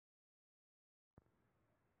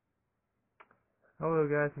Hello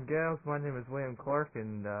guys and gals, my name is William Clark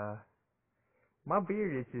and my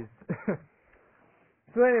beard itches.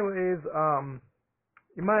 So anyways,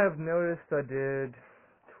 you might have noticed I did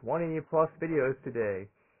 20 plus videos today,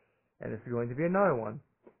 and this is going to be another one.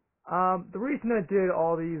 The reason I did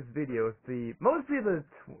all these videos, mostly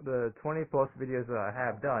the 20 plus videos that I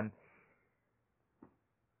have done,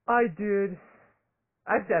 I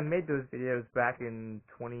made those videos back in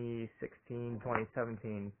 2016,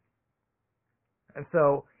 2017, and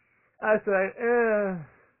so I said,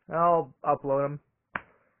 I'll upload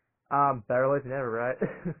them. Better late than never, right?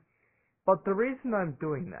 But the reason I'm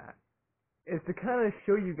doing that is to kind of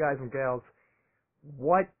show you guys and gals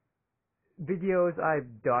what videos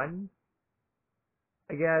I've done,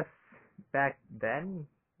 I guess, back then?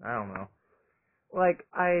 I don't know. Like,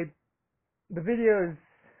 the videos,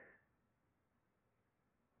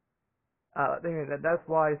 that's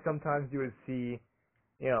why sometimes you would see,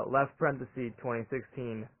 left parenthesis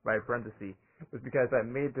 2016, right parenthesis, was because I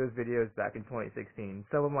made those videos back in 2016,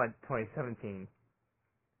 some of them like 2017.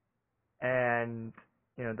 And,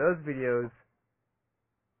 those videos,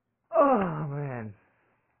 oh man.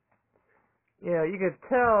 You could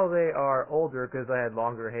tell they are older because I had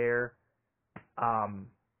longer hair.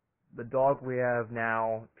 The dog we have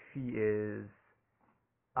now,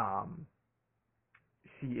 um,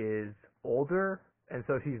 she is older, and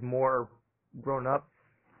so she's more grown up.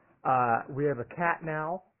 We have a cat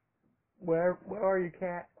now. Where are you,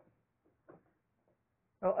 cat?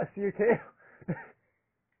 Oh, I see your tail.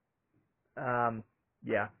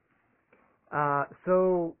 Yeah.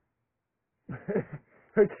 So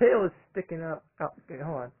her tail is sticking up. Oh, okay,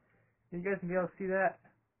 hold on. You guys can be able to see that?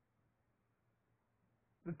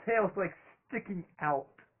 The tail's like sticking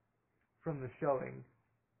out from the showing.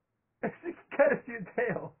 You can kind of see the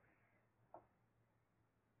tail.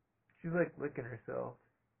 She's like licking herself.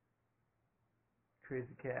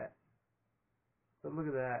 Crazy cat. But look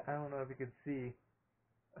at that. I don't know if you can see.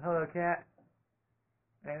 Hello, cat.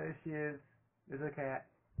 Hey, there she is. There's a cat.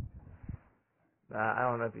 I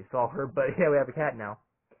don't know if you saw her, but yeah, we have a cat now.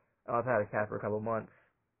 Oh, I've had a cat for a couple months.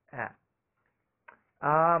 Ah.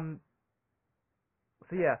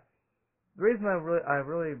 So yeah, the reason I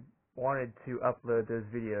really wanted to upload those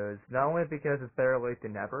videos, not only because it's better late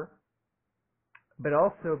than never, but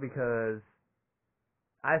also because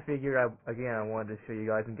I figured I wanted to show you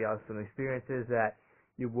guys and gals some experiences that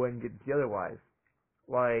you wouldn't get to see otherwise.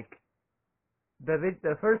 Like,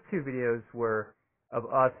 the first two videos were of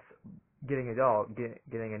us getting a dog,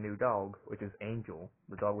 getting a new dog, which is Angel,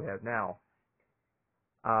 the dog we have now.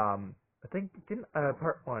 I think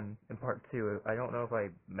part 1 and part 2, I don't know if I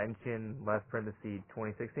mentioned left parenthesis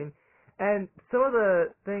 2016, and some of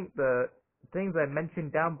the things I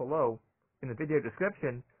mentioned down below in the video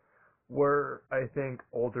description were, I think,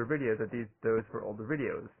 older videos. Those were older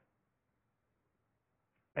videos.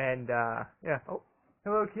 And yeah. Oh,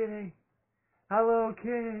 hello, kitty. Hello,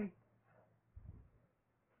 kitty.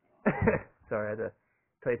 Sorry, I had to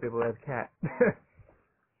tell you people I have a cat.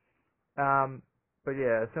 But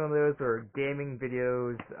yeah, some of those are gaming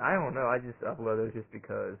videos. I don't know, I just upload those just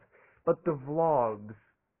because. But the vlogs,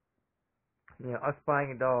 us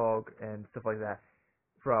buying a dog and stuff like that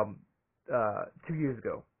from 2 years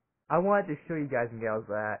ago. I wanted to show you guys and gals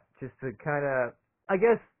that just to kind of, I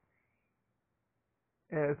guess,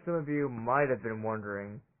 some of you might have been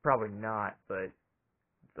wondering, probably not, but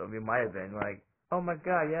some of you might have been like, oh my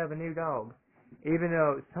god, you have a new dog. Even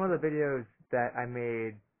though some of the videos that I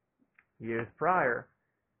made years prior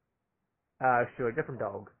show a different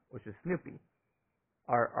dog, which is Snoopy.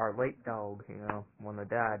 Our late dog, one that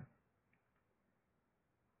died.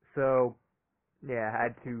 So, yeah, I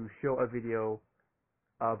had to show a video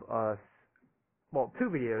of us, well, two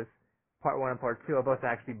videos, part 1 and part 2, of us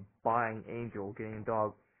actually buying Angel, getting a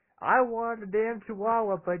dog. I wanted a damn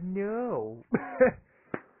Chihuahua, but no.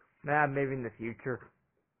 Nah, maybe in the future.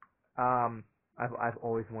 I've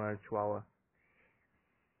always wanted a Chihuahua.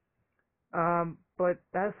 But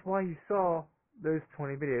that's why you saw those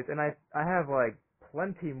 20 videos, and I have like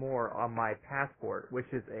plenty more on my passport,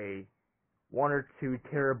 which is a 1 or 2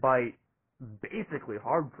 terabyte, basically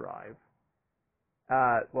hard drive.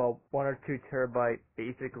 1 or 2 terabyte,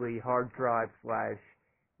 basically hard drive slash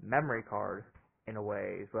memory card in a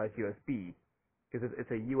way slash USB, because it's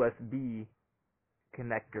a USB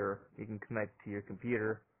connector you can connect to your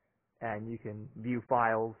computer, and you can view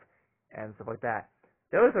files and stuff like that.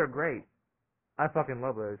 Those are great. I fucking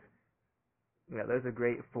love those. Those are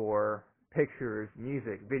great for pictures,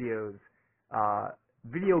 music, videos,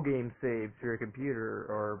 video game saves for your computer,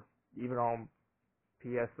 or even on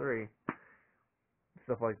PS3,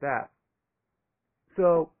 stuff like that.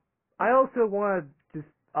 So, I also want to just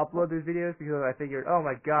upload these videos because I figured, oh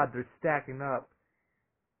my god, they're stacking up.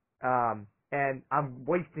 And I'm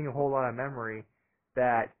wasting a whole lot of memory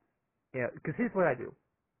that, because here's what I do.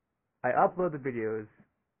 I upload the videos,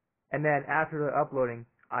 and then after I'm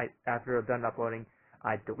done uploading,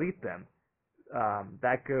 I delete them.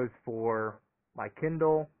 That goes for my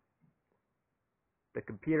Kindle, the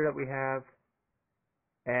computer that we have,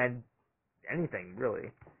 and anything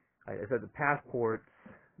really. I said the passports,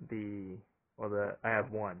 I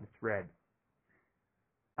have one. It's red.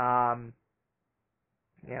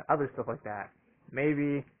 Other stuff like that.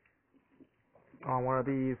 Maybe on one of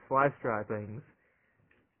these flash drive things.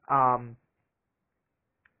 I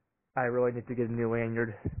really need to get a new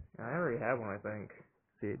lanyard. I already have one, I think.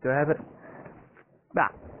 See, do I have it?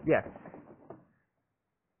 Yes.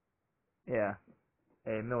 Yeah.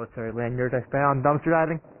 A military lanyard I found dumpster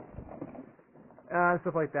diving.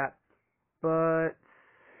 Stuff like that. But,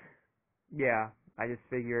 yeah, I just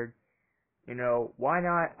figured, why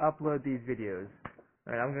not upload these videos?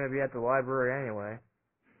 I mean, I'm going to be at the library anyway.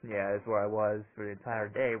 Yeah, that's where I was for the entire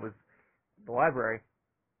day, was the library.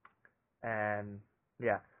 And,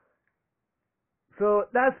 yeah. So,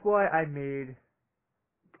 that's why I made,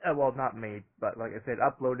 well, not made, but like I said,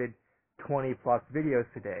 uploaded 20 plus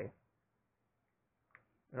videos today.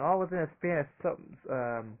 And all within a span of some,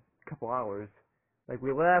 couple hours. Like,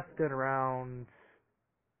 we left at around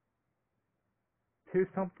 2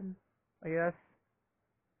 something, I guess.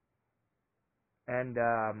 And,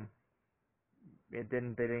 they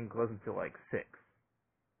didn't close until like 6.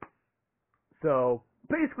 So,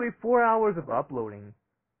 basically 4 hours of uploading.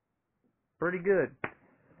 Pretty good,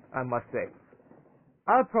 I must say.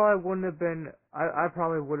 I probably wouldn't have been, I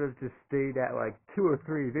probably would have just stayed at like 2 or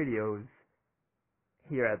 3 videos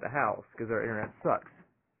here at the house, because our internet sucks.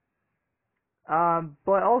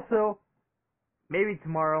 But also, maybe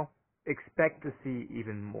tomorrow, expect to see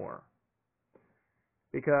even more.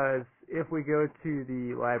 Because if we go to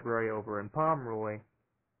the library over in Pomeroy,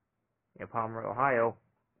 Ohio,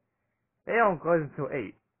 they don't close until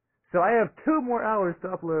 8. So I have 2 more hours to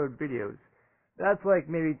upload videos. That's like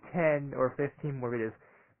maybe 10 or 15 more videos.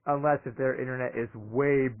 Unless if their internet is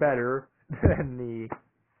way better than the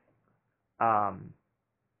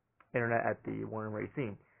internet at the one in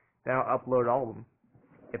Racine. Then I'll upload all of them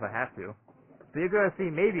if I have to. So you're going to see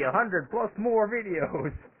maybe 100 plus more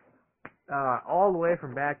videos. All the way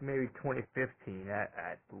from back maybe 2015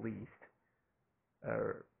 at least.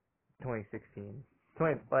 Or 2016.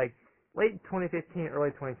 Late 2015,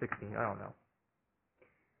 early 2016, I don't know.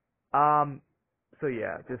 So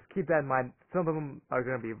yeah, just keep that in mind. Some of them are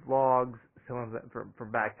going to be vlogs, some of them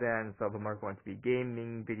from back then, some of them are going to be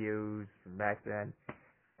gaming videos from back then.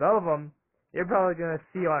 Some of them, you're probably going to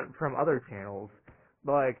see from other channels.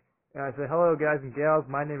 Like, I say, hello guys and gals,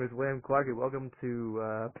 my name is William Clark, and welcome to,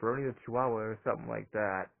 Brony the Chihuahua, or something like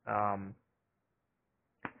that.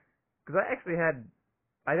 Cause I actually had,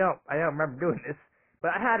 I don't remember doing this,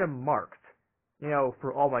 but I had them marked,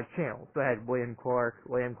 for all my channels. So I had William Clark's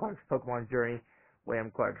Pokemon Journey,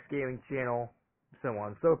 William Clark's Gaming Channel, so on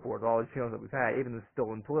and so forth, all the channels that we've had, even the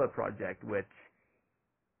Stolen Toilet Project, which,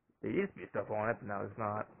 there used to be stuff on it, but now it's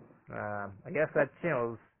not. I guess that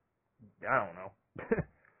channel's, I don't know.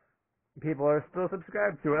 People are still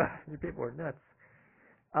subscribed to it. You people are nuts.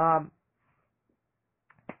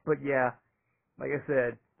 But yeah, like I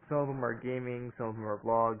said, some of them are gaming, some of them are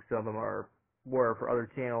vlogs, some of them were for other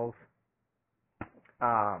channels.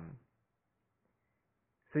 So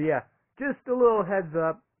yeah, just a little heads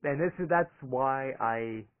up, and that's why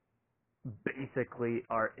I basically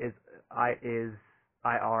am.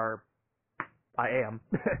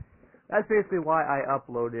 That's basically why I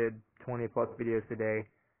uploaded 20 plus videos today.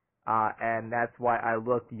 And that's why I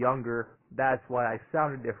looked younger. That's why I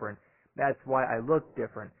sounded different. That's why I looked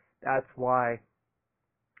different. That's why,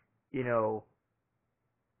 I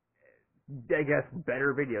guess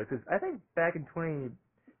better videos. Because I think back in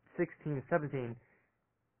 2016, 17,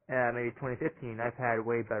 maybe 2015, I've had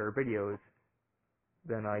way better videos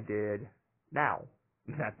than I did now.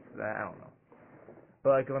 That's, I don't know. But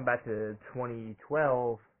like going back to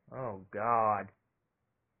 2012, oh god.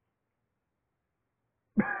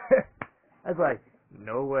 I was like,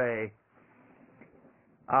 no way.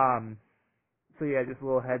 So yeah, just a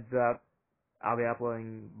little heads up. I'll be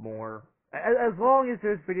uploading more. As long as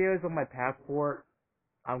there's videos on my passport,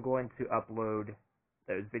 I'm going to upload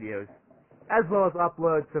those videos. As well as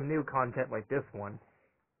upload some new content like this one.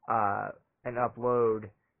 And upload,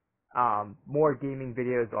 more gaming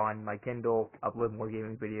videos on my Kindle. Upload more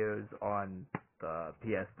gaming videos on the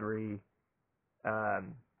PS3.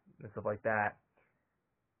 And stuff like that.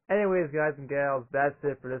 Anyways, guys and gals, that's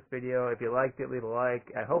it for this video. If you liked it, leave a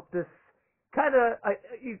like. I hope this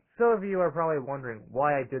some of you are probably wondering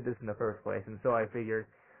why I did this in the first place, and so I figured,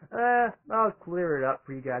 I'll clear it up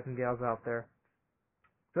for you guys and gals out there.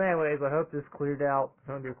 So anyways, I hope this cleared out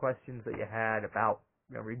some of your questions that you had about,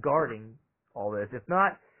 regarding all this. If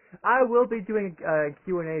not, I will be doing a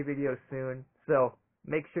Q&A video soon, so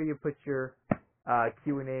make sure you put your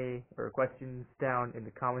Q&A or questions down in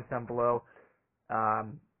the comments down below.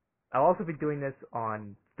 I'll also be doing this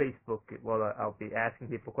on Facebook. Well, I'll be asking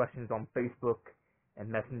people questions on Facebook and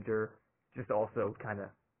Messenger, just also kind of,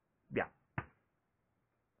 yeah.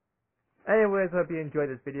 Anyways, I hope you enjoyed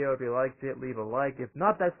this video. If you liked it, leave a like. If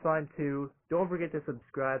not, that's fine too. Don't forget to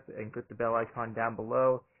subscribe and click the bell icon down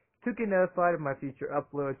below to get notified of my future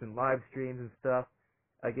uploads and live streams and stuff.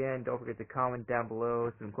 Again, don't forget to comment down below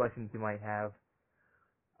some questions you might have.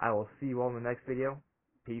 I will see you all in the next video.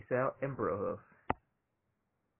 Peace out and bro.